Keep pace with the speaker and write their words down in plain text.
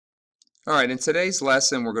All right, in today's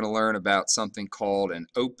lesson, we're going to learn about something called an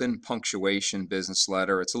open punctuation business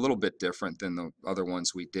letter. It's a little bit different than the other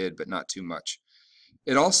ones we did, but not too much.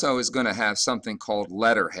 It also is going to have something called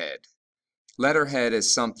letterhead. Letterhead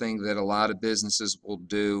is something that a lot of businesses will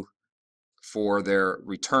do for their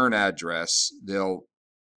return address. They'll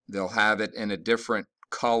have it in a different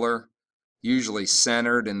color, usually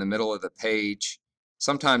centered in the middle of the page.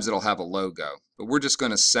 Sometimes it'll have a logo, but we're just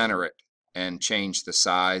going to center it and change the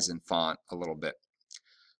size and font a little bit.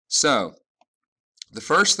 So the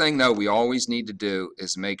first thing, though, we always need to do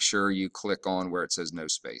is make sure you click on where it says no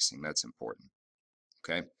spacing. That's important.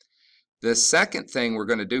 Okay. The second thing we're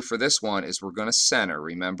going to do for this one is we're going to center.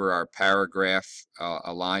 Remember our paragraph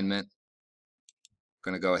alignment.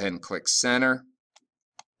 I'm going to go ahead and click center.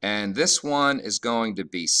 And this one is going to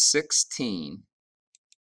be 16.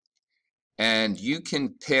 And you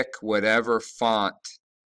can pick whatever font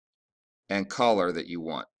and color that you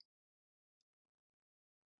want.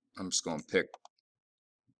 I'm just going to pick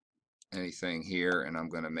anything here and I'm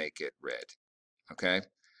going to make it red. Okay,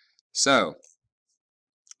 so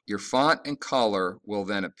your font and color will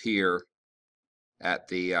then appear at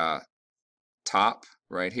the top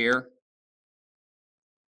right here.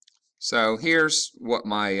 So here's what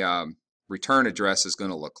my return address is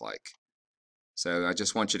going to look like. So I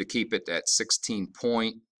just want you to keep it at 16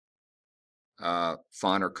 point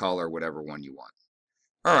font or color, whatever one you want.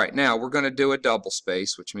 All right, now we're going to do a double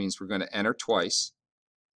space, which means we're going to enter twice.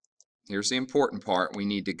 Here's the important part. We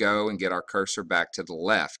need to go and get our cursor back to the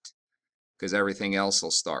left because everything else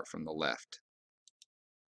will start from the left.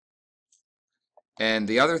 And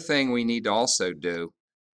the other thing we need to also do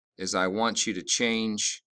is I want you to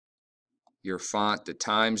change your font to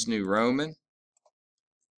Times New Roman,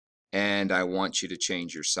 and I want you to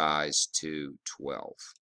change your size to 12.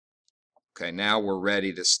 Okay, now we're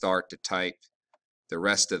ready to start to type the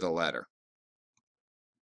rest of the letter.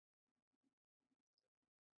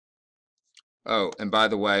 Oh, and by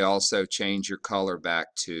the way, also change your color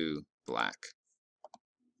back to black.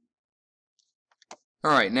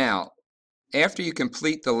 All right, now, after you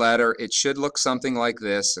complete the letter, it should look something like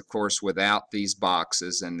this, of course, without these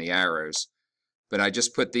boxes and the arrows. But I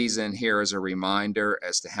just put these in here as a reminder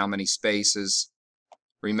as to how many spaces.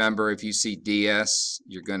 Remember, if you see DS,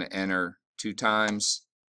 you're going to enter 2 times.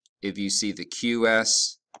 If you see the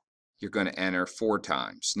QS, you're going to enter 4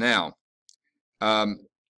 times. Now,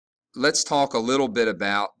 let's talk a little bit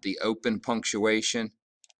about the open punctuation.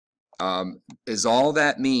 All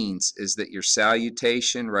that means is that your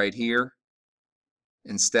salutation right here,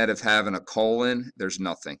 instead of having a colon, there's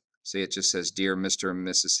nothing. See, it just says, Dear Mr. and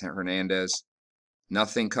Mrs. Hernandez.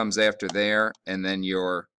 Nothing comes after there, and then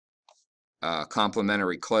your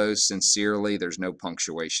complimentary close, sincerely, there's no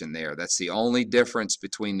punctuation there. That's the only difference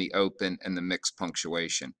between the open and the mixed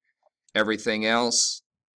punctuation. Everything else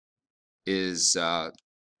is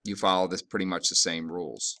you follow this pretty much the same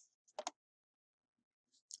rules.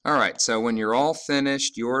 All right, so when you're all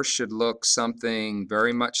finished, yours should look something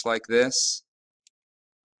very much like this.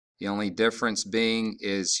 The only difference being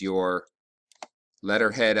is your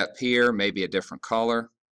letterhead up here, maybe a different color.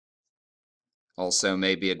 Also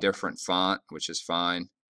maybe a different font, which is fine.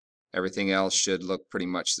 Everything else should look pretty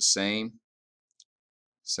much the same.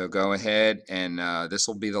 So go ahead and this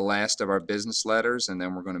will be the last of our business letters, and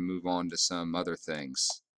then we're going to move on to some other things.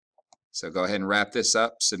 So go ahead and wrap this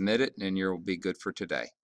up, submit it, and you'll be good for today.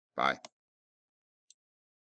 Bye.